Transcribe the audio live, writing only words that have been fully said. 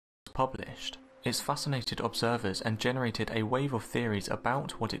published, it's fascinated observers and generated a wave of theories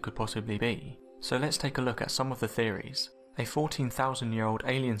about what it could possibly be. So let's take a look at some of the theories. A 14,000-year-old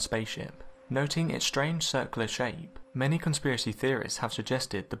alien spaceship. Noting its strange circular shape, many conspiracy theorists have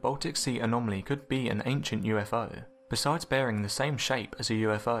suggested the Baltic Sea anomaly could be an ancient UFO. Besides bearing the same shape as a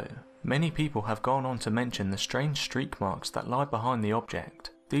UFO, many people have gone on to mention the strange streak marks that lie behind the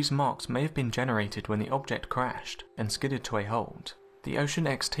object. These marks may have been generated when the object crashed and skidded to a halt. The Ocean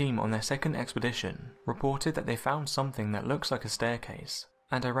X team on their second expedition reported that they found something that looks like a staircase,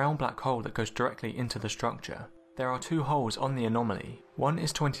 and a round black hole that goes directly into the structure. There are two holes on the anomaly. One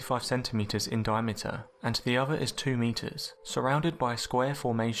is 25 centimeters in diameter, and the other is 2 meters, surrounded by a square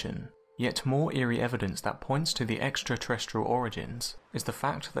formation. Yet more eerie evidence that points to the extraterrestrial origins is the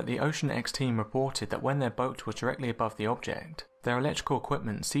fact that the Ocean X team reported that when their boat was directly above the object, their electrical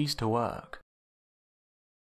equipment ceased to work.